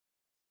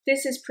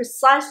This is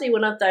precisely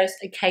one of those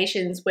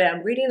occasions where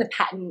I'm reading the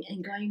pattern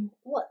and going,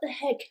 what the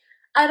heck?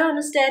 I don't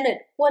understand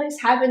it. What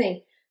is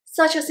happening?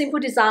 Such a simple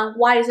design,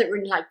 why is it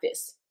written like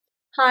this?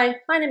 Hi,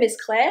 my name is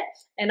Claire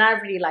and I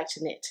really like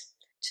to knit.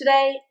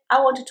 Today,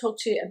 I want to talk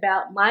to you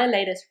about my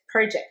latest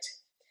project.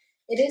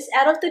 It is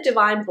out of the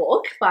Divine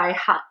Book by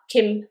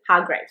Kim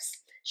Hargraves.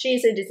 She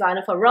is a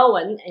designer for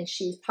Rowan and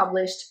she's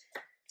published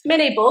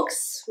many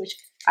books, which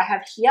I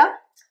have here.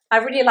 I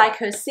really like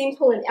her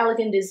simple and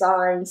elegant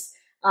designs.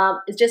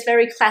 It's just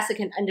very classic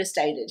and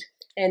understated.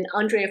 And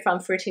Andrea from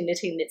Fruity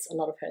Knitting knits a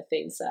lot of her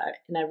things,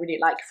 and I really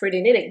like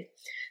fruity knitting.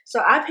 So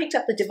I picked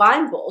up the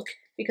Divine Book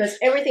because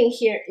everything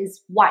here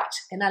is white,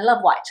 and I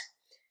love white.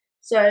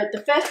 So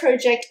the first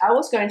project I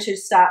was going to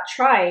start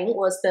trying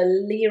was the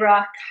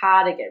LYRA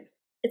cardigan.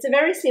 It's a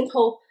very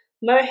simple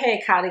mohair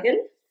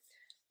cardigan.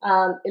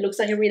 It looks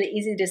like a really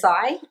easy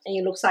design, and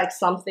it looks like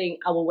something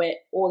I will wear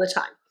all the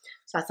time.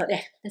 So I thought,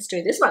 yeah, let's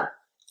do this one.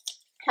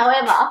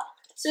 However,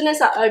 as soon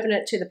as I open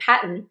it to the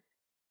pattern,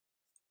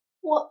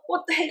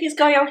 what the heck is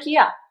going on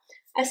here?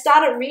 I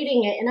started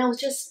reading it and I was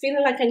just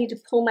feeling like I need to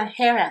pull my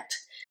hair out.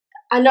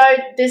 I know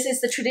this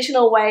is the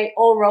traditional way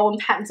all Rowan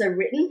patterns are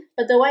written,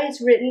 but the way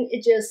it's written,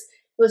 it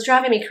was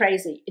driving me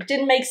crazy. It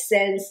didn't make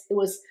sense, it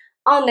was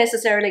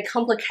unnecessarily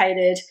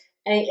complicated,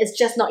 and it's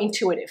just not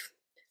intuitive.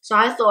 So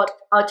I thought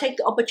I'll take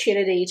the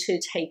opportunity to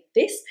take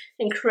this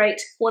and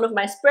create one of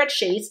my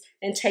spreadsheets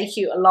and take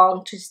you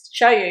along to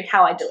show you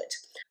how I do it.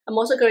 I'm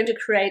also going to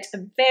create a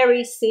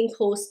very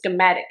simple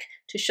schematic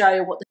to show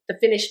you what the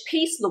finished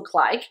piece looks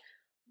like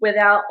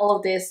without all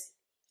of these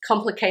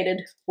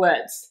complicated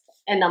words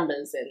and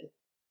numbers.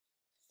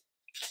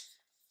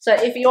 So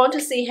if you want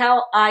to see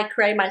how I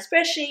create my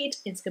spreadsheet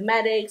in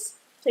schematics,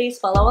 please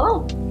follow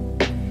along.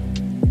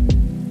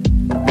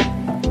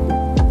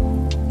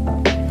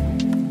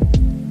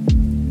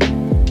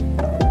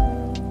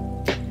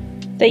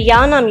 The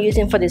yarn I'm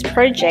using for this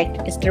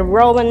project is the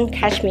Rowan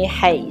Cashmere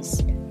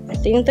Haze. I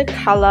think the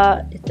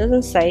color, it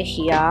doesn't say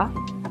here,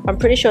 I'm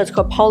pretty sure it's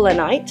called Polar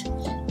Night.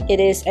 It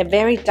is a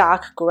very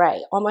dark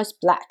grey, almost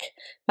black.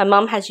 My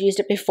mum has used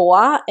it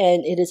before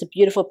and it is a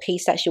beautiful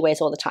piece that she wears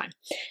all the time.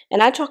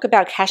 And I talk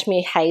about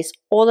Cashmere Haze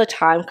all the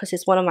time because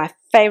it's one of my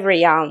favourite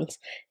yarns.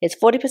 It's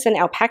 40%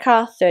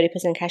 alpaca,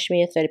 30%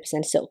 cashmere,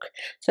 30% silk.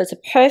 So it's a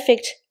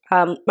perfect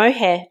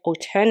mohair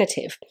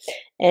alternative,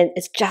 and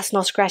it's just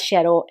not scratchy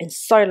at all and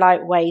so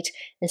lightweight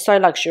and so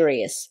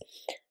luxurious.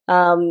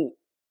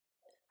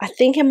 I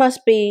think it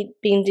must be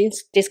being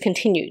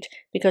discontinued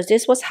because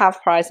this was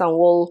half price on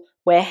Wool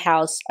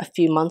Warehouse a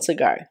few months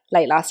ago,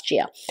 late last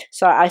year.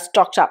 So I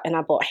stocked up and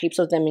I bought heaps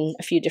of them in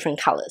a few different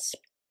colors.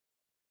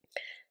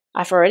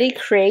 I've already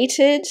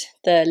created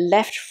the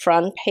left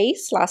front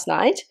piece last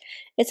night.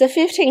 It's a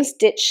 15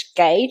 stitch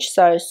gauge,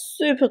 so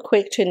super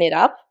quick to knit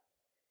up.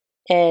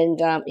 And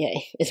yeah,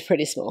 it's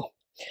pretty small.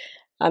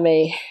 I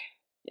mean,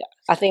 yeah,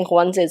 I think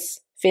once it's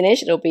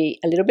finished, it'll be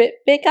a little bit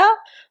bigger,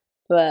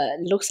 but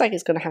it looks like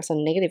it's going to have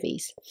some negative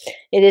ease.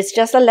 It is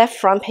just the left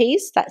front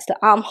piece. That's the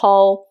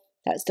armhole.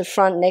 That's the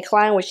front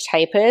neckline, which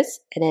tapers,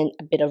 and then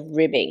a bit of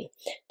ribbing.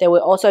 There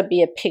will also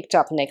be a picked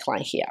up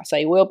neckline here, so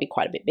it will be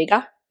quite a bit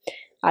bigger.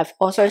 I've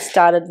also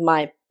started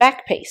my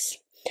back piece.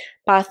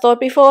 But I thought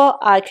before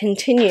I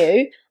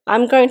continue,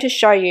 I'm going to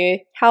show you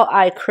how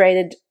I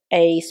created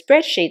a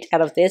spreadsheet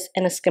out of this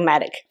and a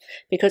schematic,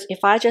 because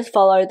if I just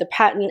follow the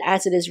pattern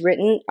as it is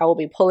written, I will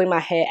be pulling my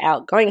hair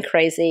out, going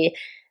crazy.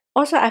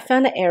 Also, I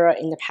found an error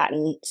in the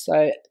pattern,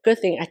 so good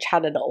thing I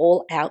charted it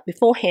all out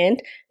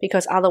beforehand,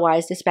 because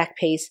otherwise this back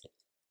piece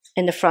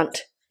and the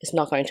front is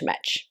not going to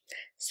match.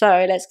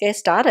 So let's get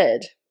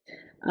started.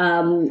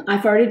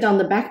 I've already done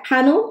the back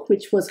panel,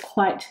 which was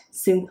quite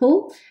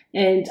simple,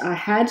 and I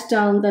had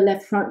done the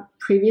left front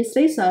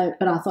previously,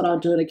 but I thought I'll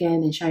do it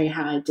again and show you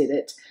how I did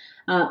it.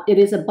 It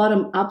is a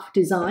bottom-up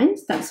design.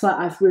 That's why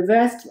I've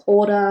reversed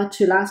order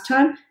to last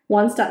time.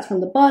 One starts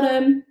from the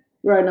bottom,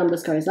 row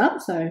numbers goes up.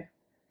 So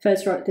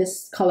first row,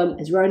 this column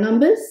is row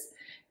numbers.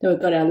 Then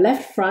we've got our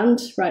left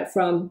front, right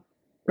from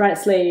right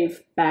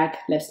sleeve, back,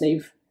 left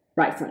sleeve,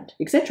 right front,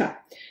 etc.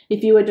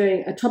 If you were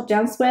doing a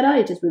top-down sweater,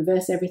 you just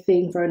reverse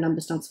everything. Row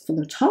number starts from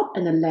the top,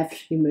 and then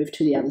left, you move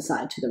to the other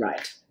side, to the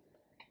right.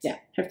 Yeah,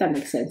 hope that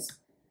makes sense.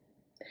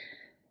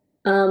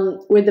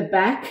 With the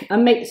back,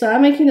 I'm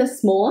making this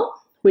smaller,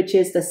 which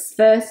is the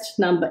first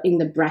number in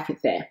the bracket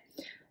there.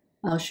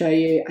 I'll show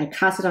you. I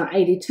cast it on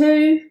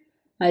 82.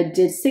 I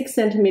did 6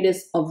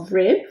 centimeters of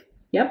rib.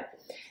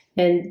 Yep.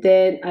 And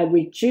then I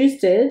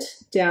reduced it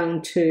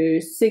down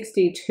to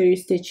 62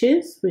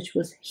 stitches, which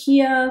was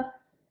here.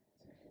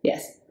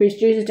 Yes,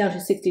 reduced it down to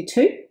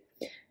 62.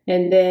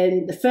 And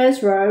then the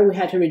first row, we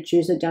had to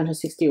reduce it down to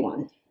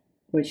 61,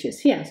 which is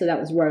here. So that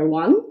was row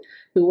 1.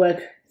 We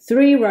work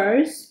 3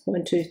 rows,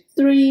 1, 2,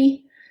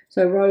 3.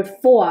 So row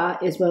 4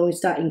 is when we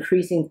start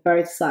increasing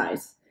both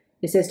sides.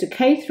 It says to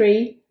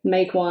K3,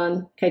 make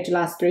 1, K to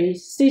last 3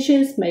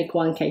 stitches, make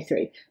 1,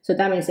 K3. So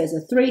that means there's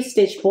a 3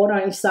 stitch border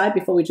on each side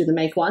before we do the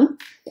make 1.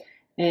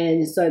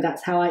 And so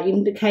that's how I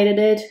indicated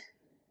it.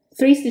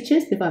 3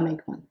 stitches before I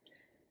make 1.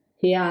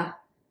 Here,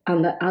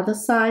 on the other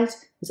side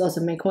is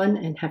also make 1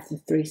 and have the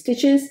 3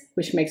 stitches,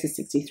 which makes it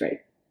 63.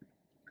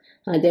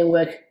 I then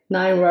work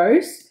 9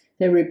 rows,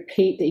 then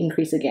repeat the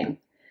increase again.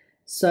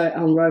 So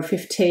on row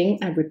 15,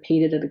 I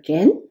repeated it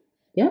again.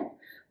 Yeah.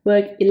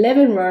 Work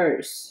 11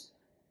 rows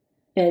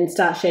and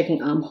start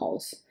shaping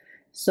armholes.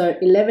 So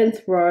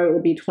 11th row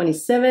will be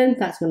 27.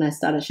 That's when I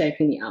started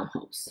shaping the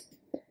armholes.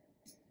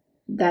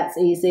 That's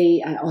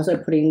easy. I also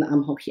put in the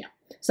armhole here.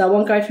 So I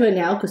won't go through it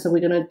now because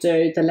we're going to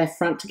do the left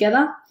front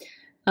together.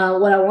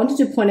 What I wanted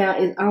to point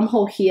out is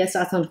armhole here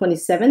starts on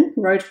 27,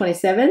 row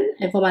 27,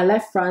 and for my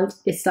left front,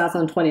 it starts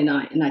on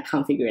 29, and I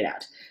can't figure it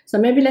out. So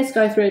maybe let's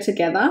go through it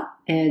together,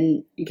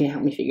 and you can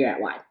help me figure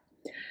out why.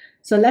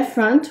 So left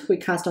front, we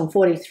cast on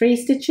 43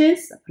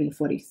 stitches, I'm putting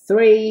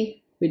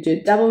 43. We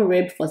do double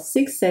rib for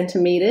 6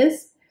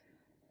 centimeters.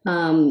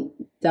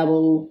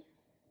 Double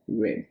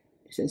rib,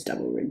 it says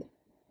double rib.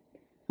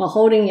 While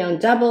holding yarn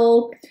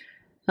double,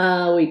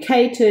 we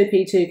K2,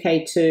 P2,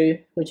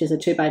 K2, which is a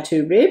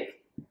 2x2 rib,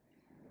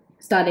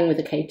 starting with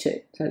a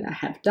K2. So I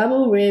have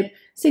double rib,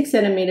 6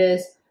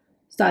 centimeters,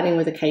 starting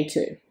with a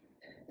K2.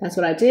 That's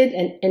what I did,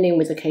 and ending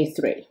with a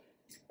K3.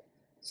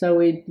 So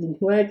we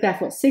work that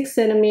for 6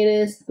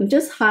 centimeters. I'm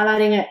just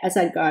highlighting it as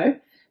I go,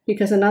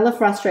 because another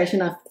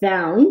frustration I've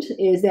found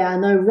is there are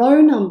no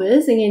row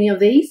numbers in any of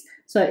these.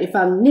 So if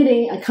I'm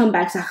knitting, I come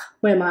back to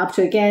where am I up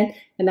to again,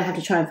 and I have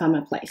to try and find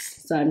my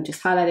place. So I'm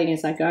just highlighting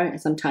as I go,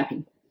 as I'm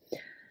typing.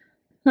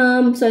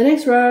 So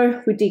next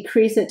row, we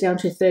decrease it down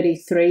to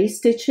 33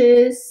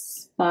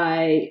 stitches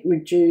by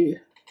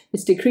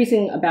it's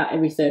decreasing about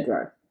every third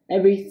row.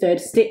 Every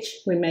third stitch,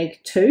 we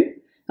make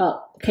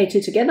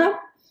K2 together.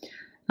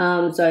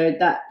 So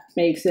that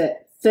makes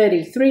it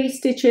 33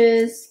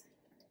 stitches.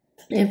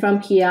 And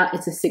from here,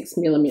 it's a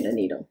 6mm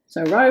needle.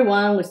 So row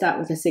 1, we start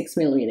with a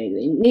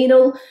 6mm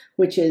needle,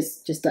 which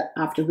is just the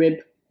after rib,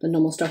 the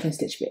normal stocking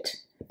stitch bit.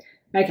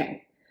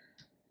 Okay,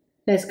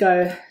 let's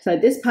go. So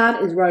this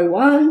part is row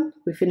 1.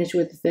 We finish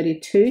with a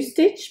 32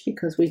 stitch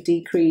because we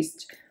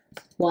decreased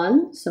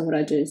 1. So what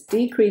I do is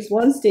decrease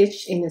 1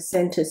 stitch in the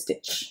center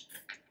stitch.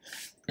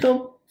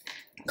 Cool,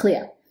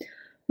 clear.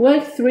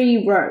 Work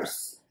 3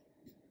 rows,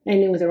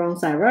 ending with the wrong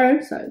side row.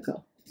 So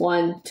go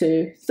 1,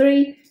 2,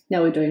 3.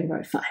 Now we're doing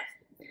row 5.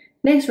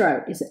 Next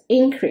row is an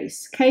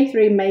increase.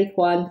 K3, make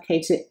 1,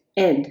 K2,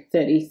 end.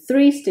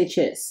 33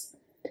 stitches.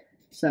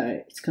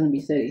 So it's going to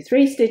be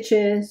 33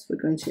 stitches. We're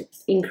going to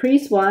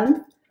increase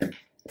 1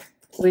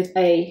 with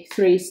a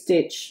 3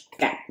 stitch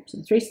gap.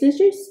 So 3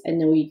 stitches, and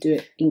then we do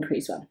it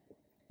increase 1.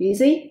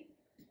 Easy.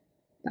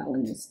 That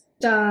one is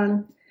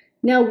done.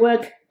 Now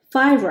work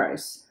 5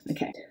 rows.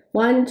 Okay.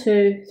 1,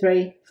 2,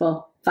 3,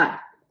 4, 5.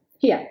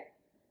 Here.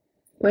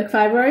 Work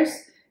 5 rows.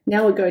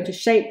 Now we're going to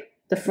shape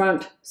the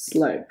front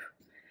slope.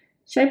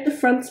 Shape the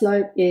front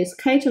slope is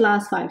K to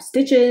last 5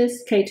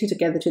 stitches, K2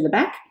 together to the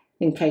back,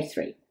 and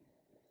K3.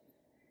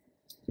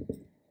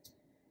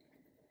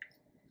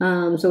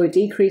 So we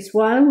decrease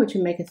 1, which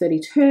will make a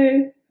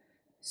 32.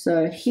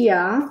 So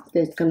here,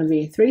 there's going to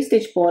be a 3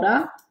 stitch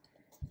border,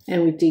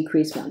 and we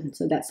decrease 1.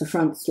 So that's the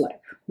front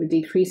slope. We're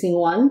decreasing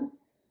 1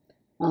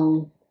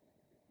 on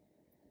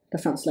the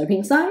front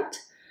sloping side.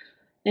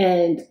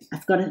 And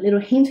I've got a little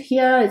hint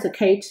here. It's a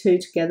K2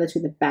 together to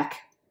the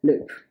back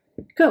loop.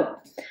 Cool.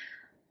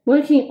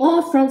 Working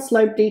all front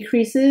slope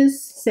decreases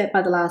set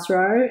by the last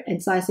row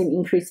and side seam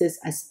increases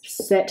as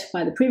set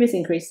by the previous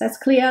increase. That's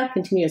clear.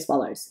 Continue as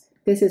follows.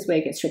 This is where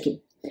it gets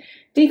tricky.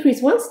 Decrease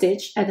 1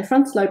 stitch at the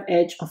front slope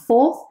edge of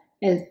 4th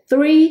and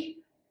 3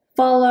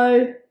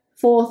 follow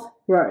 4th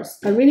rows.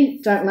 I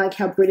really don't like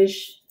how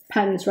British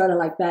patterns rather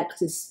like that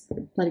because it's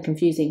bloody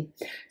confusing.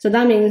 So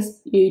that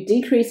means you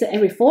decrease it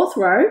every 4th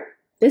row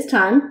this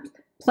time,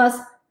 plus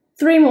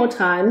 3 more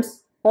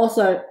times,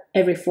 also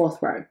every 4th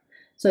row.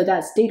 So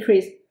that's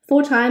decrease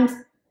 4 times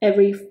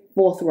every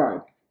 4th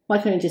row. Why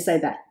can't you just say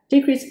that?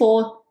 Decrease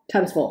 4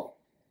 times 4.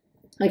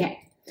 Okay,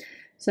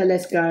 so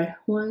let's go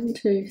 1,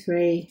 2,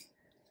 3.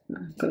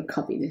 I've got to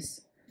copy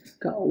this.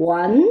 Got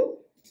 1,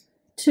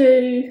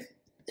 2,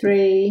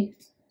 3,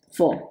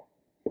 4.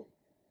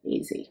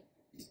 Easy.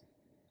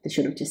 They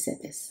should have just said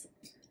this.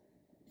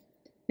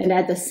 And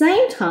at the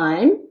same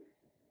time,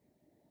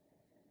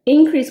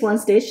 increase 1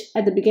 stitch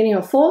at the beginning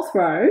of 4th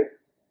row.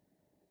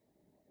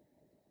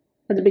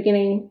 At the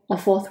beginning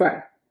of 4th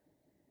row.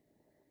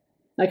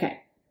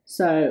 Okay,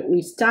 so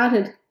we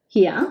started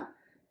here.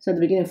 So the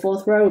beginning of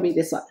 4th row will be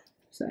this one.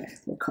 So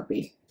we'll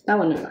copy that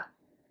one over.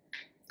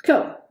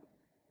 Cool.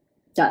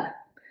 Done.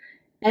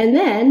 And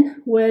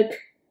then work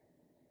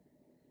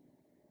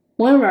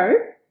 1 row.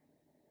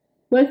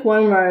 Work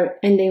 1 row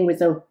ending with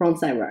the wrong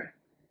side row.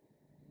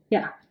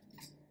 Yeah,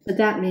 but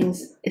that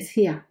means it's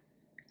here.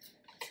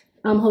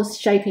 Armhole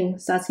shaping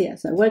starts here.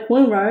 So work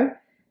 1 row,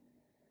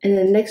 and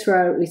then the next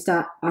row we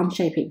start arm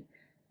shaping.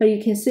 But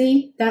you can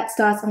see that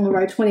starts on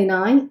row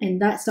 29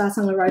 and that starts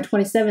on row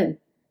 27.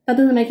 That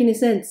doesn't make any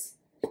sense.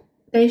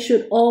 They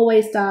should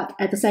always start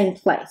at the same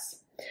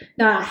place.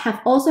 Now I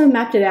have also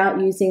mapped it out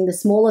using the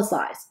smaller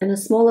size, and the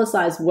smaller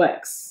size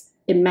works.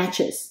 It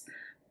matches.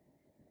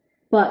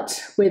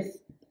 But with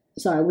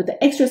sorry, with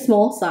the extra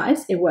small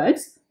size, it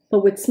works,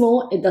 but with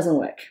small, it doesn't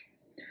work.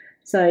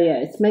 So yeah,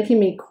 it's making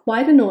me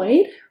quite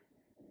annoyed.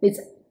 It's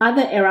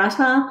either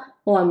errata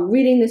or I'm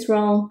reading this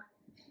wrong.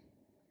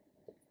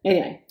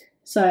 Anyway,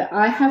 so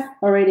I have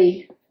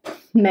already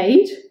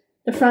made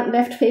the front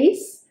left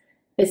piece.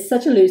 It's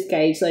such a loose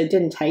gauge, so it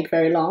didn't take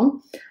very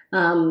long.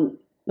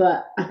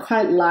 But I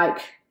quite like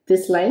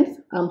this length,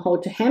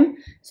 hold to hem.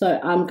 So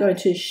I'm going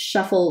to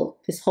shuffle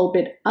this whole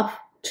bit up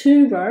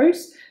 2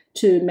 rows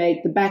to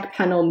make the back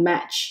panel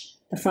match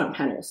the front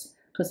panels,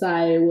 because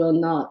I will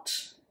not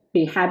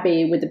be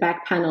happy with the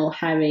back panel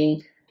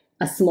having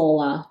a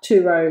smaller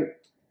 2-row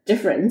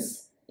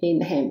difference in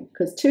the hem,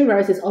 because 2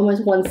 rows is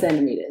almost 1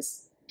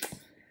 centimeters.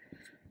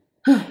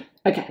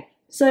 Okay,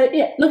 so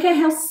yeah, look at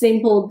how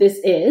simple this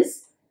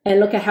is, and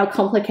look at how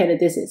complicated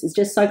this is. It's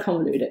just so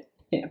convoluted.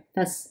 Yeah,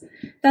 that's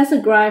a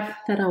gripe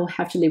that I will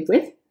have to live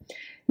with.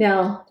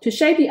 Now, to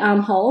shape the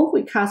armhole,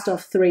 we cast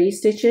off 3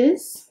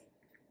 stitches.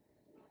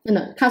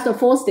 No, cast off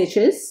 4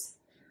 stitches.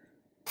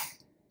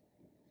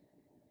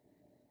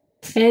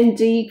 And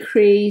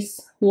decrease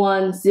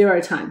 1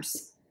 0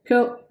 times.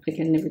 Cool, I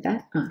can live with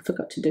that. Oh, I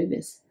forgot to do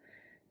this.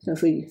 So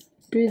if we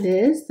do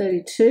this,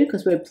 32,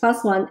 because we're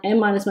 +1 and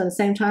 -1 at the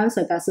same time,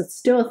 so that's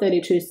still a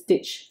 32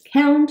 stitch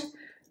count.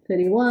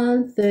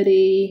 31,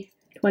 30,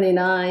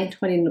 29,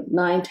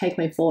 29, take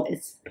my 4,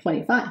 it's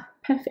 25.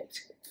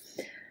 Perfect.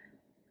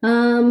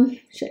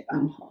 Shape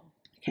armhole.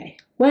 Okay,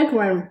 work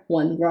around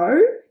 1 row.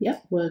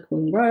 Yep, work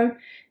 1 row.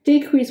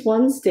 Decrease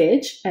 1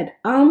 stitch at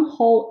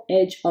armhole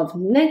edge of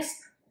next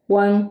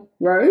 1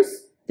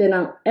 rows, then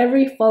on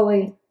every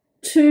following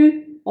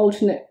 2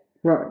 alternate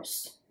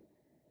rows.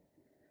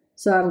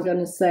 So I'm going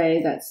to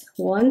say that's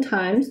 1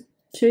 times,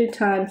 2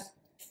 times,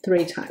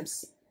 3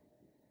 times.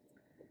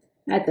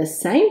 At the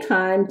same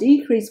time,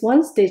 decrease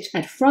 1 stitch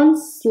at front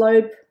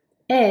slope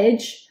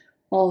edge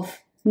of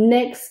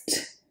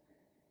next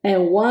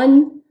and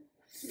 1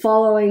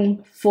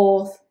 following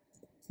 4th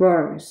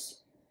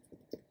rows.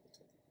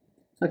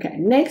 Okay,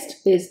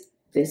 next is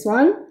this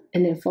one,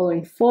 and then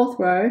following 4th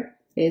row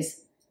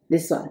is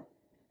this one.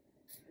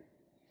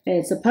 And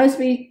it's supposed to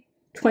be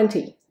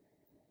 20.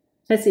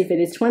 Let's see if it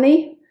is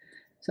 20.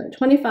 So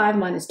 25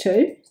 minus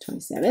 2 is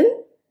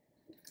 27.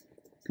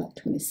 Got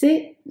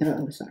 26. No,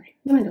 I'm sorry.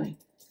 What am I doing?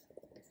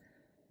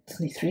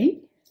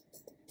 23?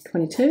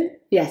 22?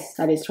 Yes,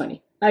 that is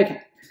 20.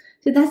 Okay.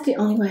 So that's the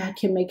only way I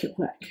can make it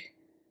work.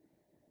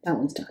 That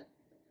one's done.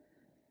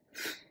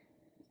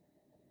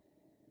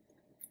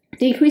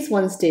 Decrease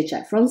 1 stitch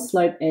at front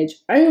slope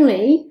edge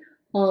only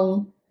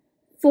on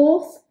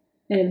 4th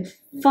and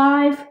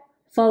 5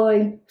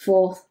 following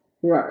 4th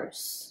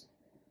rows,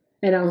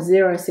 and on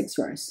 0, 6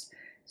 rows.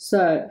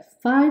 So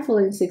 5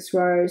 following 6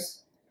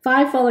 rows,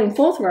 5 following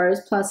 4th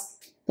rows plus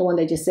the one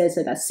they just said,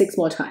 so that's 6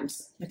 more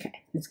times.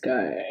 Okay, let's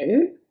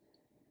go.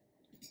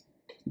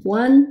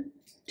 1,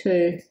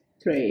 2,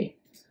 3,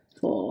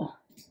 4,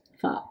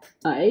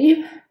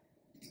 5,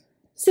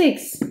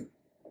 6.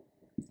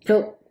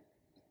 Cool.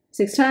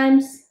 6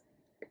 times.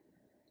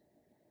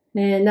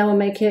 And now we'll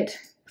make it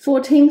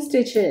 14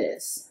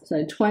 stitches.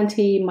 So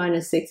 20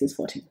 minus 6 is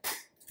 14.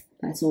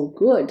 That's all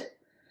good.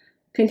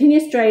 Continue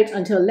straight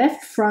until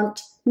left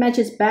front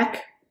matches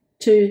back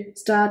to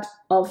start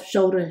of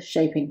shoulder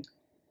shaping.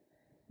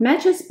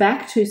 Matches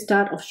back to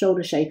start of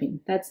shoulder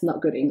shaping. That's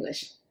not good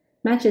English.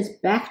 Matches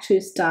back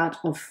to start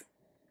of,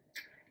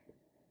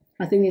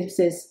 I think it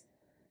says,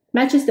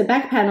 matches the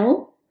back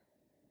panel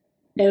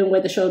and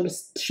where the shoulder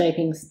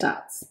shaping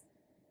starts.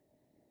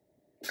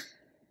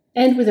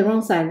 And with the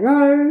wrong side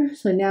row,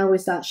 so now we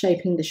start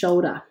shaping the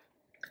shoulder.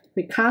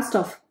 We cast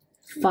off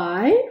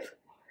 5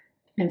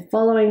 and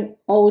following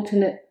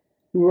alternate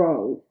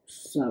rows.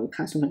 So we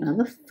cast off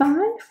another 5,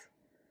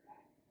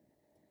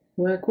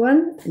 work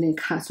 1, and then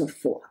cast off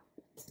 4.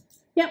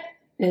 Yep,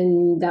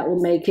 and that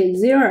will make it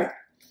 0.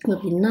 It'll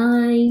be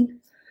 9,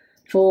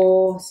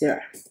 4,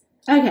 0.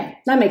 Okay,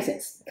 that makes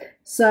sense.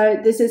 So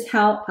this is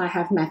how I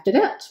have mapped it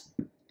out.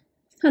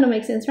 Kind of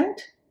makes sense,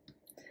 right?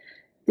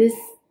 This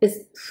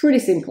is pretty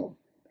simple.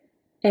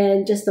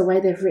 And just the way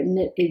they've written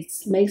it, it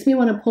makes me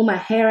want to pull my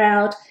hair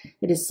out.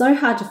 It is so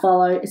hard to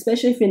follow,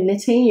 especially if you're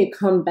knitting, you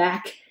come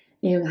back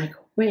and you're like,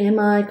 where am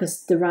I?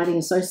 Because the writing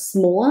is so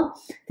small.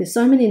 There's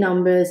so many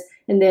numbers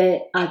and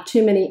there are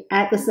too many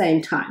at the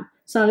same time.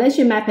 So unless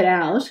you map it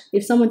out,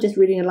 if someone just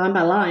reading it line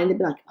by line, they'd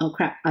be like, oh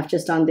crap, I've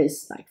just done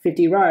this like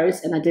 50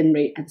 rows and I didn't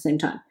read at the same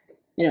time.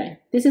 Anyway,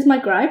 this is my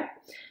gripe.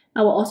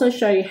 I will also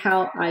show you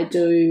how I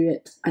do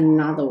it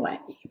another way.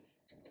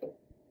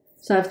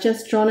 So I've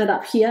just drawn it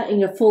up here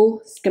in a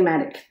full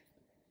schematic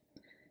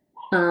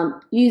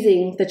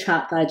using the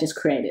chart that I just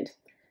created.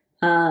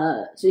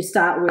 So you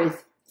start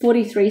with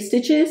 43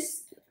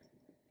 stitches,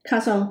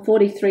 cast on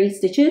 43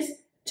 stitches,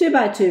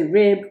 2x2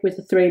 rib with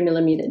a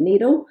 3mm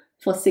needle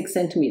for 6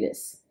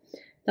 centimeters.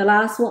 The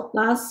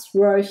last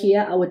row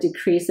here, I would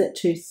decrease it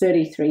to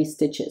 33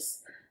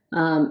 stitches.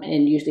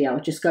 And usually I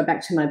would just go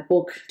back to my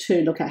book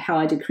to look at how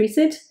I decrease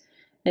it.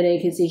 And then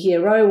you can see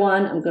here, row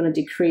 1, I'm going to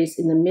decrease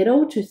in the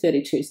middle to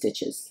 32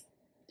 stitches.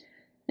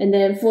 And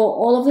then for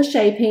all of the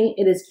shaping,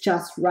 it is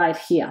just right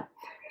here.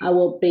 I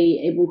will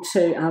be able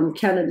to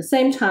count at the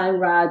same time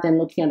rather than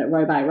looking at it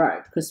row by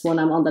row. Because when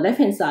I'm on the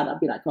left-hand side, I'll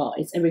be like, oh,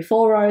 it's every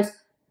 4 rows,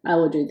 I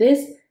will do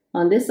this.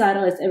 On this side,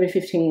 oh, it's every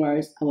 15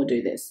 rows, I will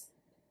do this.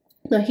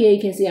 So here you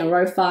can see on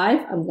row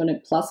 5, I'm going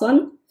to plus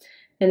 1.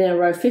 And then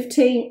row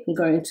 15, I'm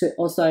going to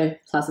also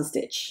plus a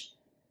stitch.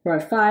 Row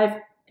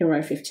 5 and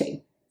row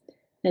 15.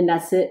 And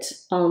that's it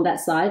on that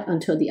side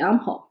until the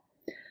armhole.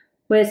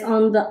 Whereas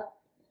on the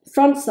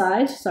front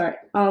side, sorry,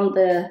 on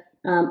the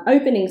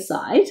opening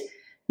side,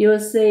 you will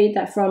see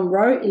that from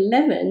row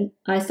 11,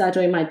 I start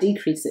doing my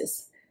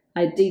decreases.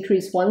 I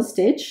decrease 1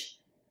 stitch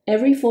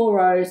every 4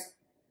 rows,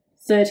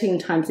 13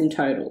 times in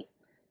total.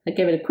 I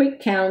give it a quick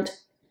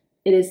count.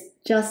 It is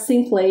just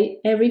simply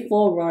every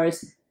 4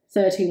 rows,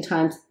 13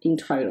 times in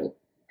total.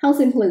 How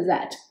simple is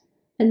that?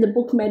 And the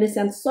book made it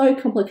sound so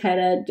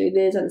complicated. Do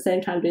this at the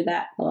same time, do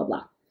that, blah, blah,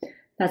 blah.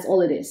 That's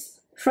all it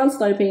is. Front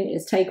sloping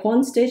is take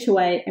 1 stitch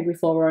away every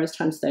 4 rows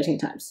times 13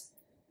 times.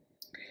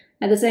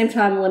 At the same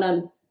time, when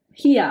I'm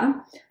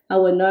here, I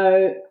will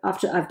know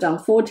after I've done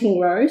 14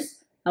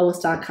 rows, I will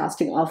start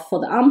casting off for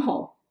the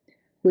armhole,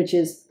 which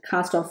is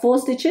cast off 4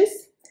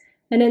 stitches.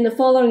 And in the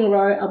following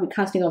row, I'll be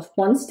casting off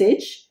 1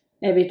 stitch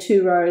every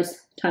 2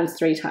 rows times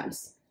 3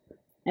 times.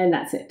 And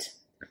that's it.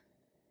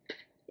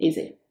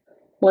 Easy.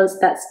 Once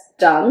that's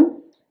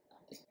done,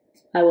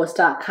 I will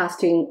start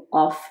casting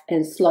off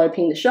and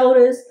sloping the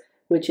shoulders,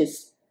 which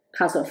is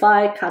cast off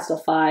 5, cast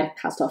off 5,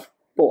 cast off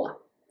 4.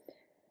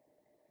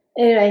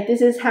 Anyway,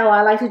 this is how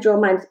I like to draw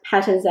my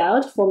patterns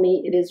out. For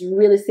me, it is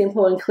really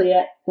simple and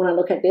clear when I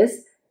look at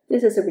this.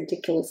 This is a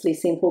ridiculously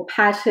simple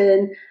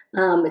pattern.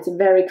 It's a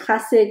very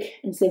classic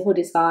and simple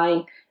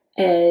design.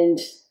 And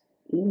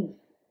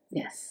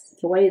yes,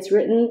 the way it's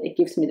written, it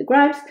gives me the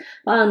gripes.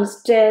 But I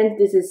understand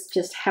this is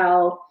just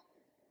how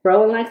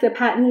Rowan likes their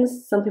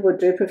patterns. Some people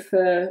do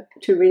prefer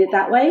to read it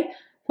that way.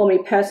 For me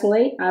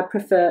personally, I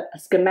prefer a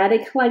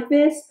schematic like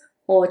this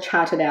or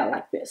charted out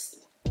like this.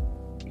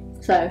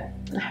 So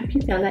I hope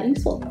you found that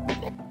useful.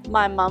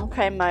 My mum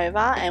came over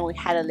and we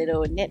had a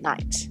little knit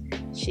night.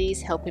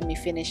 She's helping me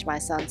finish my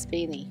son's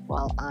beanie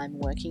while I'm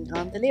working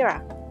on the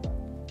LYRA.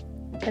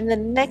 And the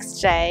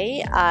next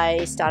day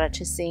I started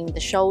to seam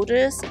the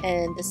shoulders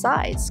and the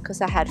sides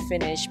because I had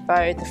finished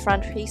both the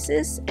front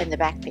pieces and the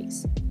back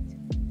piece.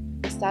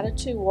 I started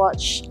to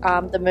watch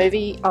the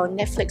movie on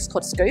Netflix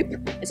called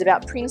Scoop. It's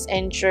about Prince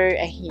Andrew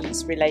and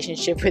his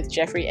relationship with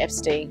Jeffrey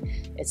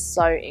Epstein. It's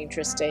so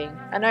interesting.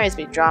 I know it's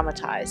been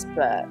dramatized,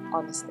 but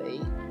honestly,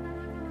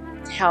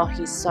 how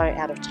he's so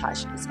out of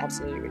touch is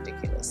absolutely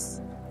ridiculous.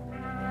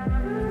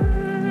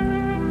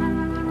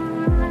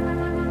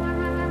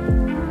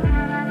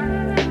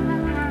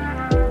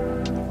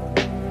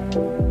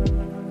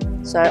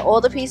 So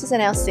all the pieces are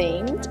now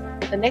seamed.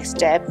 The next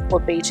step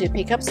would be to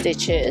pick up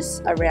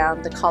stitches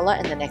around the collar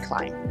and the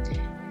neckline.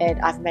 And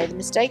I've made the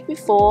mistake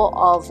before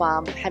of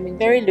having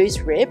very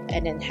loose rib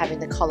and then having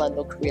the collar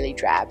look really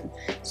drab.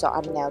 So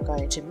I'm now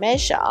going to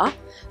measure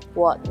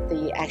what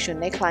the actual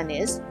neckline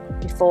is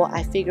before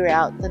I figure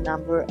out the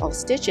number of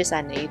stitches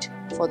I need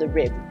for the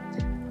rib.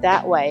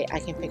 That way I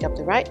can pick up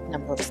the right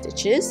number of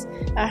stitches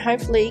and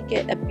hopefully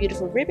get a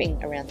beautiful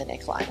ribbing around the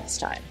neckline this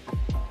time.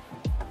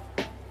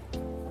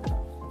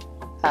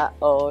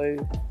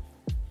 Uh-oh.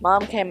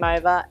 Mom came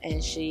over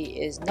and she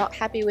is not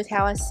happy with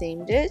how I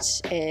seamed it,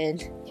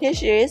 and here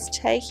she is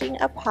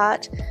taking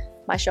apart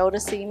my shoulder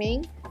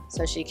seaming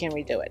so she can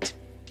redo it.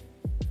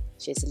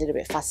 She's a little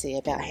bit fussy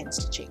about hand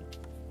stitching.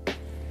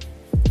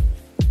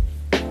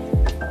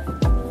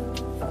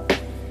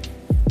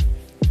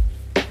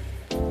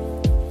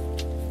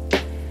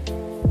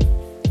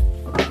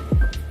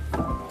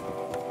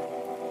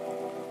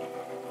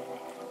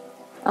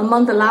 I'm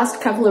on the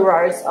last couple of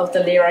rows of the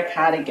LYRA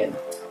cardigan.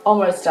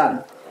 Almost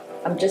done.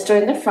 I'm just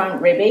doing the front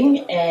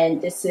ribbing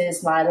and this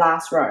is my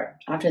last row.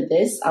 After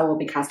this, I will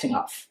be casting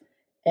off.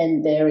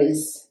 And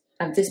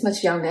I have this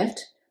much yarn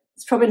left.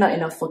 It's probably not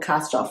enough for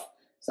cast off,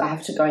 so I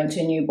have to go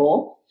into a new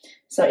ball.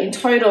 So in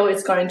total,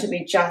 it's going to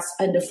be just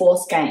under 4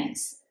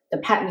 skeins. The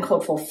pattern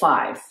called for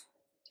 5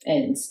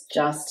 and it's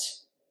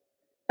just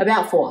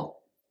about 4.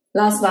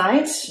 Last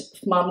night,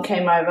 Mum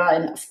came over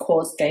and of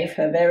course gave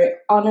her very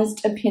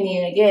honest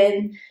opinion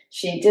again.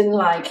 She didn't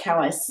like how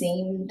I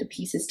seamed the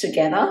pieces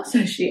together,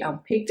 so she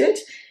unpicked it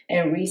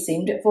and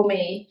re-seamed it for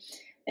me.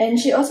 And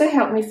she also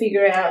helped me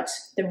figure out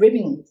the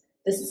ribbing,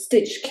 the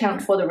stitch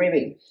count for the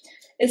ribbing.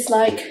 It's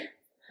like,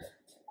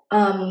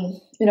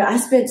 I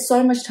spent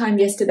so much time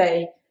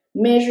yesterday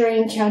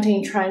measuring,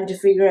 counting, trying to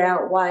figure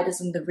out why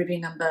doesn't the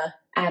ribbing number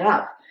add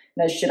up.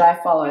 Should I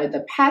follow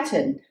the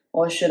pattern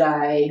or should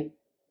I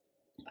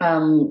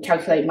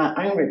calculate my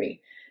own ribbing?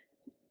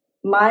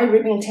 My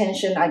ribbing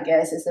tension, I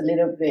guess, is a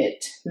little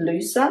bit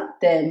looser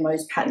than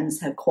most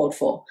patterns have called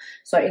for.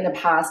 So in the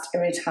past,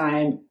 every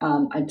time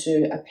I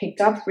do a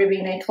picked up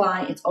ribbing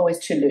neckline, it's always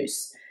too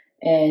loose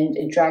and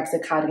it drags the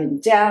cardigan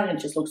down and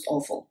it just looks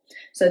awful.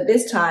 So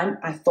this time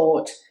I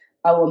thought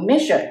I will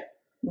measure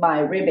my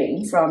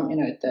ribbing from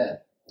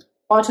the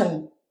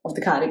bottom of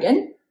the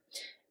cardigan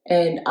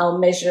and I'll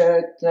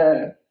measure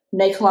the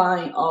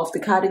neckline of the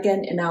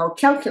cardigan and I'll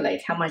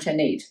calculate how much I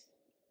need.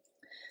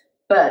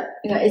 But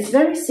it's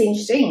very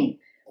cinched in.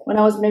 When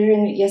I was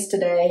measuring it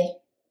yesterday,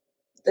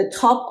 the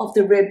top of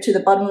the rib to the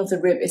bottom of the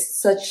rib is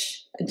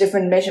such a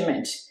different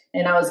measurement,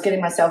 and I was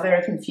getting myself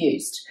very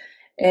confused.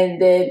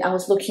 And then I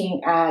was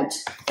looking at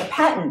the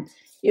pattern.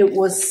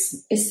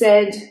 It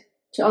said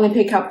to only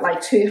pick up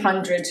like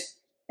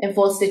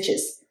 204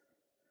 stitches.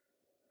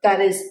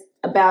 That is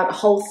about a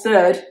whole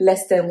third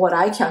less than what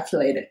I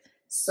calculated.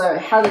 So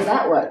how does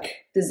that work?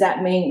 Does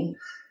that mean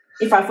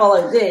if I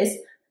follow this,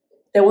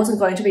 there wasn't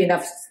going to be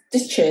enough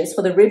stitches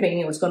for the ribbing?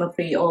 It was going to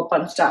be all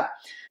bunched up.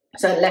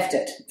 So I left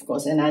it, of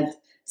course, and I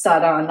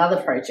started on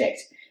another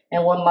project.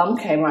 And when Mum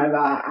came over,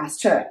 I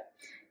asked her.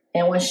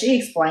 And when she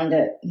explained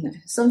it,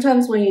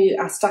 sometimes when you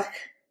are stuck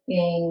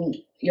in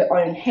your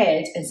own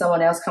head and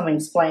someone else come and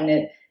explain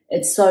it,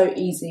 it's so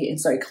easy and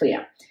so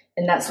clear.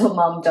 And that's what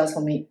Mum does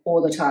for me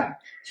all the time.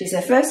 She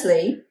said,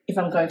 firstly, if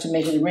I'm going to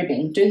measure the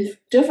ribbing, do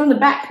it from the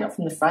back, not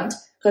from the front,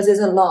 because there's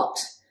a lot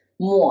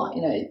more.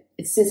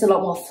 It sits a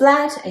lot more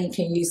flat, and you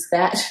can use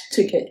that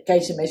to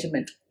gauge the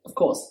measurement. Of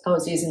course, I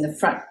was using the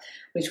front,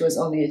 which was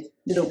only a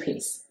little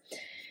piece.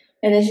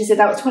 And then she said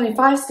that was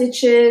 25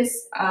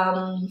 stitches.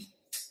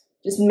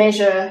 Just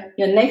measure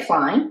your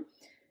neckline.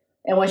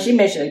 And when she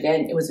measured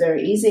again, it was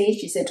very easy.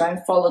 She said,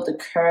 don't follow the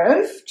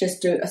curve,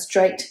 just do a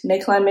straight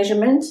neckline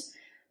measurement.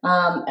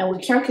 And we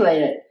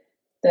calculated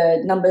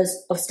the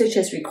numbers of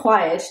stitches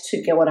required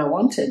to get what I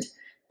wanted.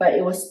 But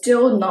it was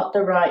still not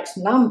the right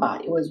number.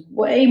 It was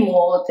way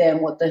more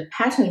than what the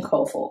pattern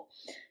called for.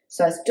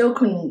 So I still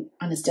couldn't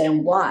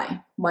understand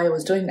why it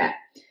was doing that.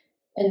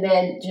 And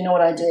then, do you know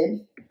what I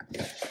did?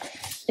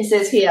 It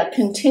says here,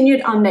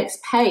 continued on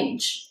next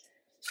page.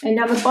 And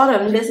down the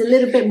bottom, there's a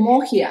little bit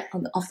more here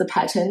of the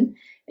pattern.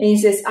 And it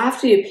says,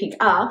 after you pick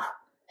up,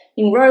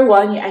 in row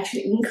 1, you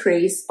actually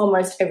increase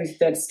almost every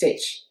third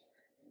stitch.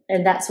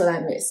 And that's what I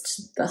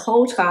missed. The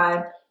whole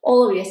time,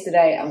 all of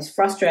yesterday, I was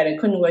frustrated,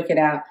 couldn't work it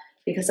out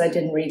because I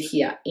didn't read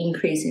here,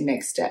 increase in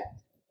next step.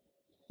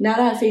 Now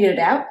that I figured it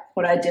out,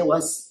 what I did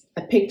was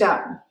I picked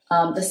up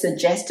the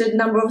suggested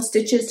number of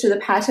stitches to the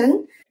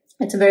pattern.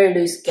 It's a very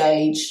loose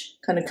gauge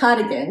kind of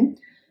cardigan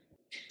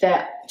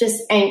that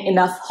just ain't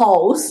enough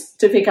holes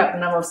to pick up the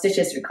number of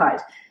stitches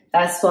required.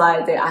 That's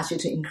why they asked you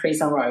to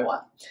increase on row 1.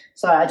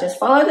 So I just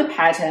followed the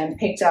pattern,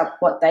 picked up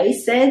what they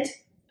said,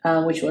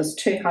 which was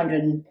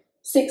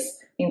 206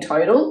 in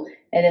total,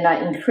 and then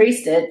I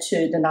increased it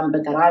to the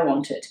number that I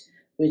wanted,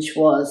 which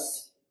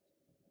was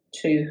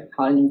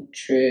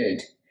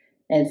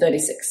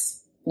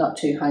 236, not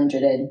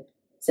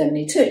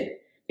 272,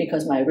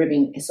 because my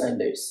ribbing is so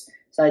loose.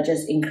 So I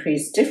just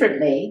increased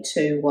differently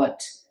to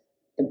what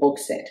the book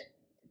said.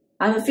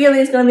 I have a feeling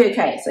it's going to be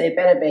okay, so it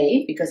better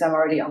be, because I'm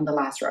already on the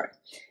last row.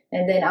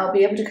 And then I'll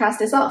be able to cast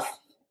this off.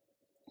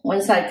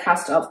 Once I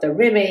cast off the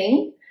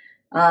ribbing,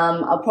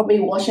 I'll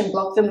probably wash and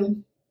block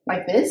them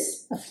like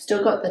this. I've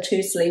still got the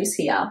 2 sleeves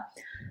here.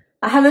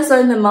 I haven't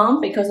sewn them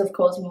on because, of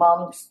course,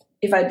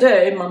 if I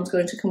do, Mum's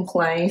going to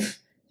complain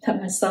that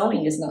my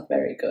sewing is not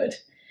very good.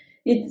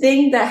 You'd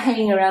think that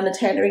hanging around the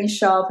tailoring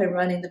shop and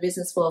running the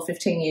business for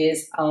 15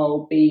 years,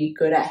 I'll be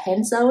good at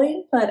hand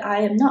sewing, but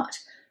I am not.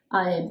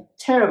 I am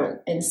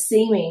terrible, and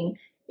seaming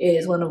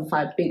is one of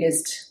my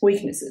biggest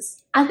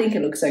weaknesses. I think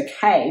it looks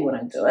okay when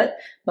I do it,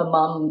 but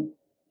Mum,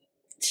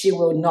 she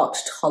will not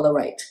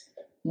tolerate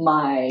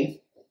my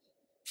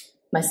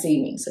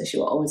seaming, so she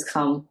will always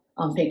come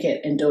unpick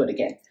it and do it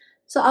again.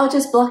 So I'll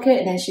just block it,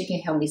 and then she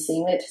can help me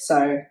seam it,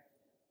 so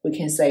we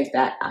can save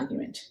that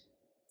argument.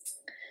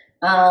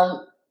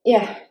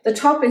 Yeah, the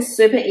top is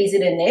super easy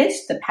to knit.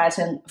 The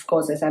pattern, of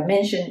course, as I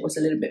mentioned, was a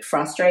little bit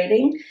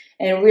frustrating,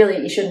 and really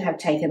it shouldn't have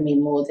taken me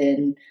more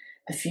than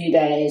a few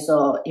days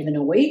or even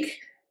a week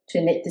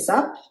to knit this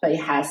up, but it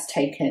has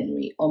taken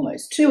me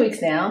almost 2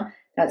 weeks now.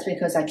 That's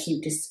because I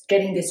keep just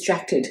getting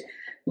distracted.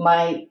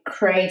 My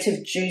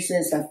creative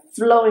juices are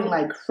flowing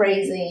like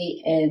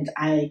crazy, and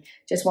I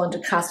just want to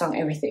cast on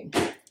everything.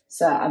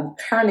 So I'm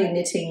currently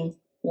knitting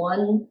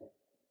 1,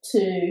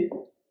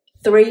 2,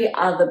 3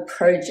 other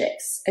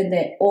projects, and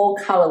they're all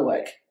color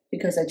work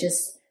because I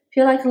just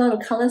feel like a lot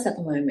of colors at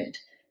the moment.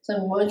 So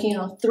I'm working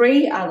on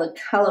 3 other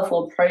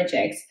colorful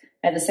projects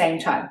at the same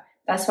time.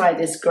 That's why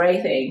this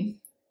gray thing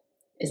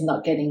is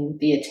not getting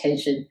the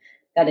attention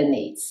that it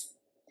needs.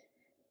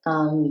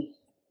 I'll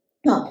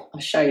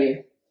show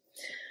you.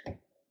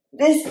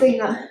 This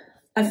thing I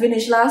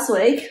finished last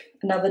week,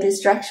 another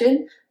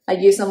distraction. I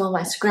used some of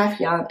my scrap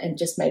yarn and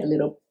just made a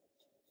little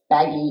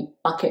baggy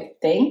bucket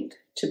thing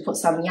to put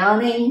some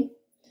yarn in.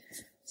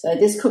 So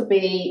this could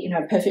be,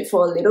 perfect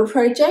for a little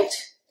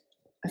project.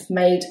 I've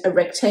made a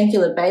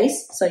rectangular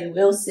base, so it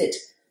will sit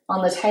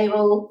on the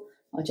table.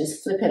 I'll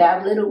just flip it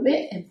out a little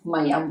bit and put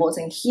my yarn balls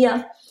in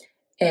here.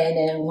 And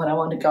then when I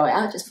want to go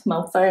out, just put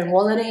my phone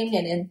wallet in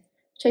and then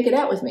check it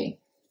out with me.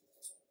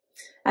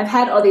 I've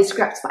had all these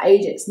scraps for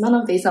ages. None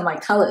of these are my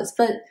colors,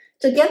 but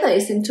together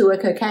it seemed to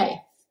work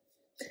okay.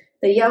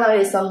 The yellow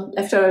is some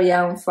leftover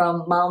yarn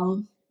from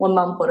Mum when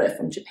Mum bought it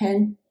from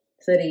Japan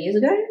 30 years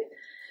ago.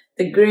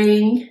 The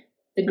green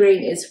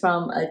is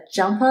from a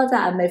jumper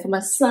that I made for my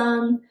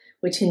son,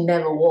 which he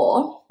never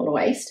wore. What a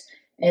waste.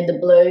 And the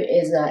blue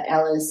is a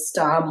Alice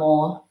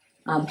Starmore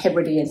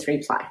Hebridean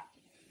 3-ply.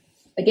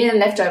 Again,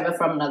 leftover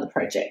from another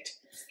project.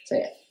 So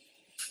yeah,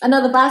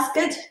 another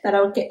basket that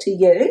I'll get to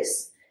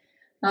use.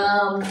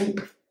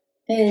 And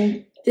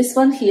this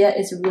one here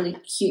is a really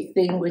cute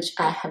thing, which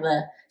I have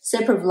a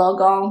separate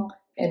vlog on,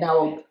 and I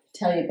will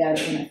tell you about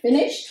it when I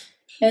finish.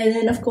 And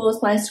then, of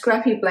course, my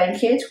scrappy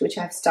blanket, which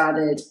I've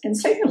started, and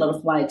it's taken a lot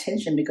of my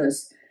attention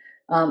because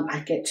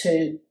I get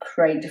to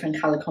create different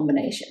color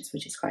combinations,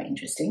 which is quite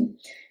interesting.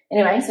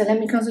 Anyway, so let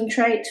me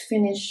concentrate to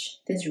finish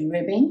this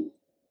ribbing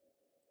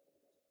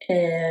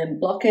and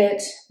block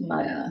it.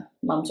 My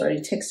mom's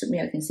already texted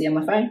me, I can see on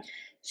my phone.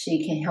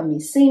 She can help me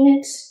seam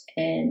it,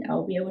 and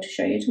I'll be able to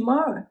show you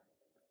tomorrow.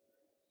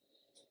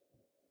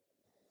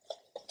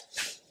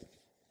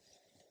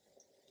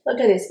 Look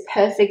at this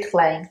perfect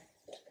length.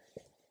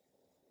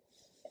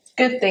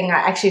 Good thing I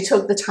actually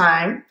took the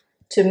time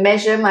to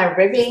measure my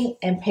ribbing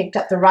and picked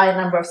up the right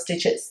number of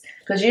stitches,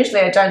 because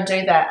usually I don't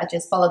do that. I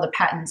just follow the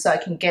pattern so I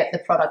can get the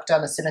product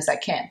done as soon as I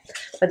can.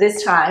 But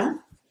this time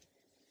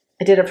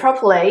I did it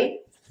properly,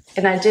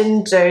 and I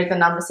didn't do the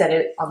number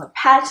set on the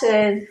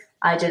pattern.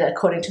 I did it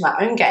according to my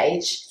own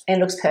gauge, and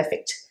it looks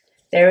perfect.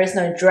 There is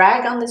no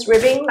drag on this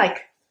ribbing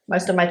like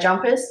most of my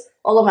jumpers.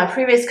 All of my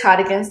previous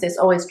cardigans, there's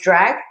always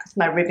drag because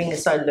my ribbing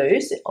is so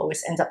loose. It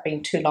always ends up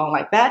being too long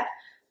like that.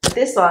 But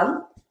this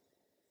one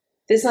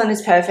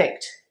is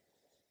perfect.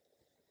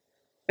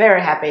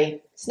 Very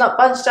happy. It's not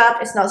bunched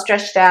up, it's not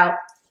stretched out.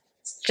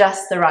 It's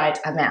just the right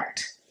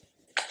amount.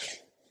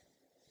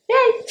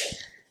 Yay!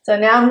 So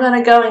now I'm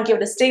gonna go and give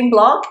it a steam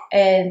block,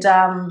 and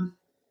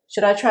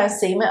should I try and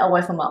seam it or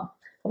wait for Mum?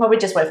 I'll probably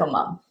just wait for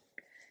Mum.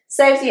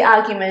 Save the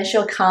argument,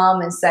 she'll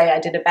come and say I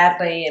did it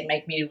badly and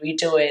make me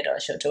redo it, or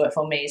she'll do it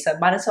for me, so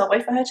might as well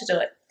wait for her to do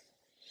it.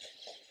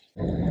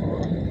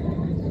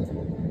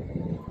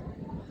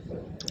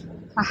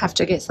 I have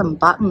to get some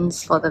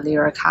buttons for the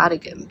LYRA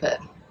cardigan, but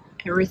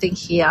everything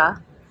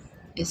here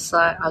is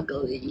so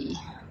ugly.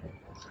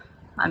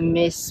 I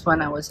miss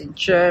when I was in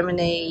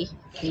Germany,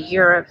 in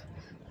Europe,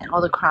 and all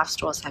the craft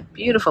stores have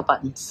beautiful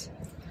buttons.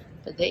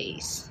 But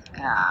these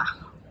are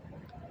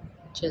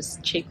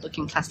just cheap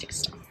looking plastic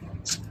stuff.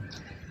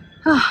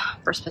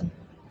 Brisbane.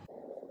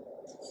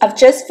 I've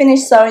just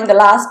finished sewing the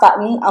last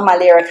button on my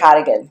LYRA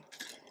cardigan.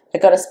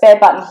 I've got a spare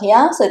button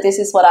here, so this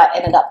is what I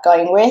ended up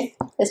going with.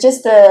 It's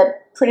just a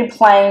pretty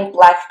plain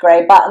black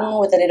grey button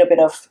with a little bit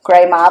of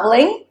grey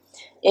marbling.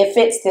 It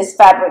fits this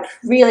fabric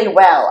really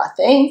well, I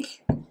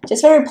think.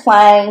 Just very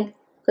plain,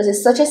 because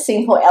it's such a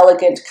simple,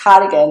 elegant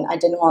cardigan. I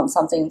didn't want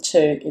something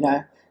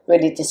to,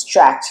 really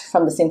distract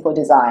from the simple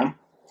design.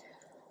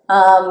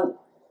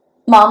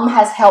 Mum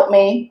has helped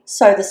me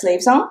sew the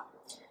sleeves on.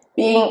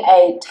 Being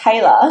a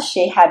tailor,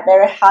 she had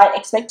very high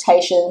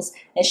expectations,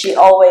 and she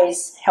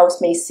always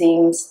helps me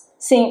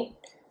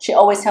she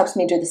always helps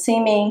me do the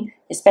seaming,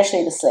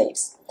 especially the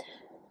sleeves.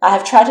 I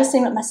have tried to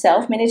seam it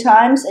myself many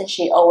times, and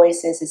she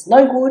always says it's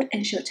no good,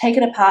 and she'll take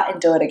it apart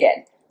and do it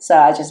again. So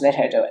I just let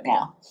her do it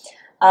now.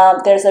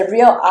 There's a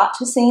real art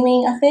to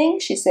seaming, I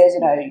think. She says,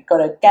 you've got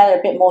to gather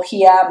a bit more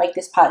here, make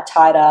this part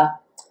tighter.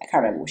 I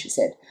can't remember what she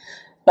said.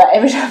 But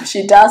every time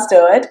she does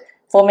do it,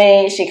 for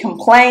me, she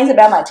complains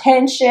about my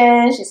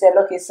tension. She said,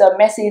 look, it's so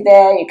messy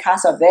there. You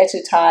cast off there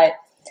too tight.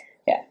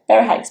 Yeah,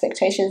 very high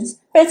expectations.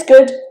 But it's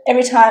good.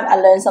 Every time I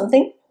learn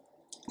something.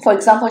 For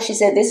example, she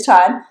said this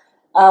time,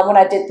 when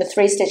I did the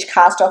 3-stitch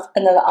cast off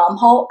another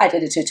armhole, I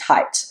did it too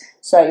tight.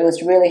 So it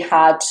was really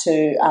hard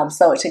to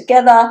sew it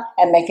together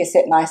and make it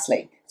sit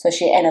nicely. So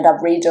she ended up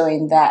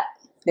redoing that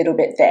little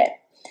bit there.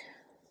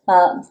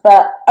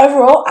 But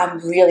overall,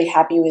 I'm really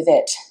happy with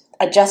it.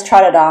 I just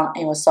tried it on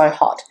and it was so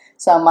hot.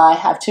 So I might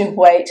have to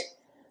wait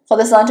for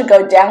the sun to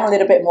go down a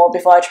little bit more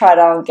before I try it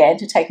on again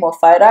to take more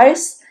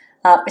photos.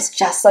 It's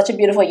just such a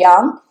beautiful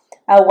yarn.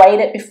 I weighed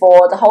it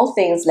before. The whole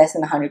thing is less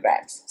than 100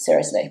 grams.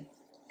 Seriously,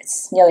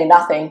 it's nearly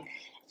nothing.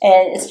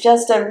 And it's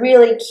just a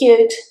really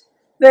cute,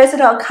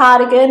 versatile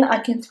cardigan I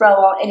can throw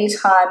on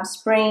anytime,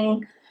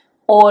 spring,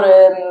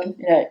 autumn,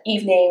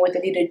 evening with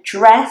a little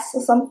dress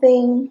or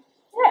something.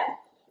 Yeah,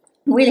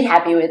 I'm really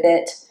happy with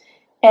it.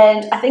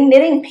 And I think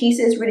knitting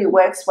pieces really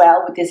works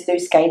well with this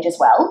loose gauge as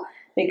well,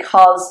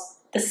 because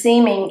the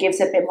seaming gives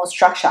it a bit more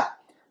structure.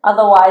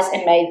 Otherwise,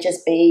 it may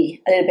just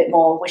be a little bit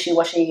more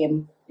wishy-washy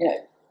and,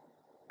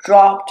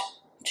 dropped,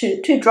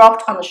 too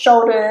dropped on the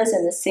shoulders,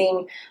 and the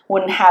seam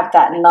wouldn't have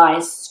that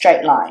nice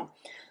straight line.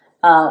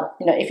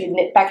 If you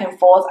knit back and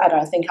forth, I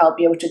don't think I'll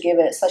be able to give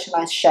it such a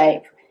nice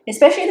shape,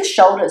 especially the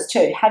shoulders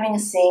too. Having a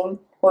seam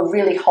will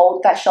really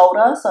hold that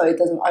shoulder so it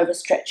doesn't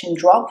overstretch and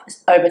drop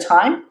over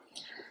time.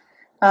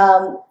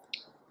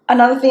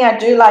 Another thing I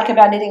do like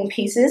about knitting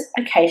pieces,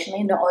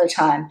 occasionally, not all the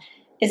time,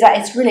 is that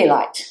it's really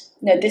light.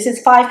 This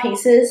is 5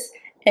 pieces,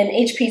 and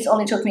each piece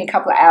only took me a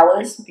couple of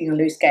hours, being a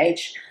loose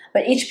gauge.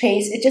 But each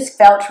piece, it just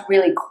felt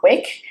really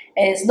quick,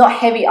 and it's not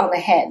heavy on the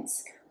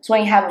hands. So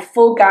when you have a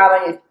full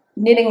garment,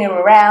 knitting them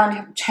around, you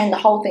have to turn the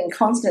whole thing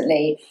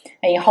constantly,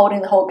 and you're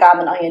holding the whole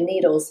garment on your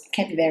needles. It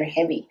can be very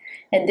heavy.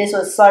 And this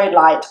was so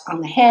light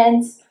on the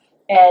hands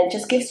and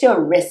just gives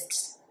your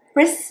wrists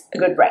a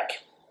good break.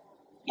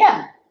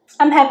 Yeah,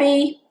 I'm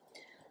happy.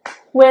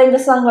 When the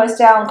sun goes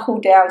down, cool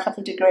down a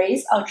couple of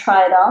degrees, I'll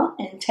try it on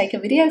and take a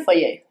video for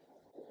you.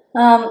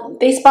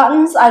 These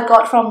buttons I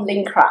got from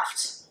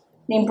Lincraft.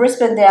 In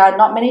Brisbane, there are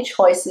not many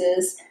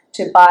choices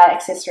to buy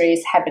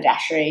accessories,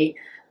 haberdashery.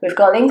 We've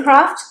got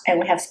Lincraft and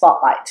we have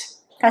Spotlight.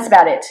 That's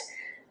about it.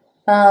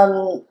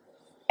 And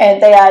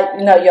they are,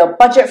 your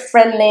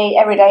budget-friendly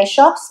everyday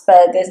shops,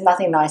 but there's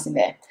nothing nice in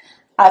there.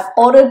 I've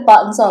ordered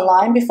buttons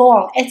online before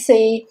on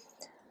Etsy.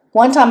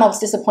 One time I was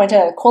disappointed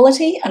at the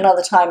quality,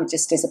 another time it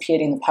just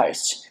disappeared in the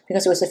post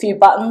because it was a few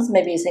buttons,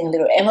 maybe using a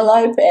little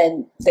envelope,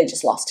 and they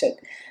just lost it.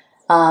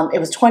 It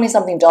was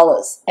 $20-something,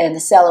 and the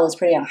seller was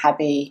pretty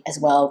unhappy as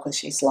well because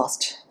she's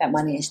lost that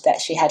money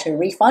that she had to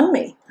refund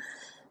me.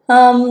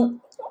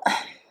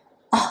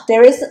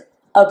 There is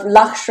a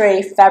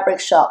luxury fabric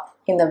shop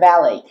in the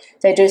Valley.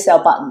 They do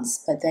sell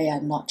buttons, but they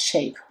are not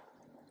cheap.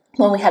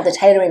 When we have the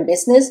tailoring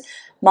business,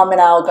 Mum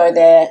and I will go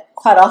there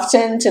quite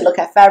often to look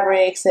at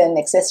fabrics and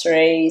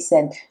accessories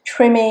and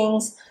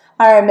trimmings.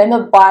 I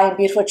remember buying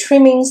beautiful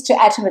trimmings to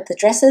add to the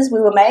dresses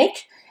we would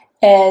make,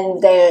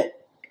 and they're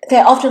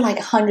often like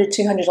 $100,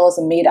 $200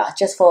 a meter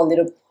just for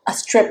a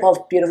strip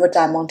of beautiful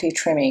diamante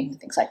trimming,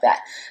 things like that.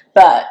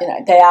 But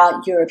they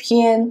are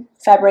European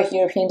fabric,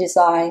 European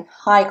design,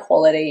 high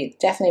quality,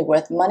 definitely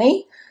worth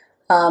money.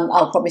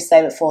 I'll probably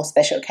save it for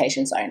special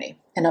occasions only,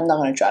 and I'm not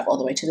going to drive all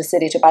the way to the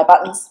city to buy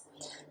buttons.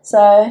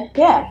 So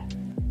yeah,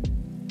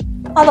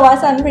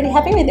 otherwise I'm really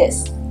happy with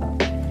this.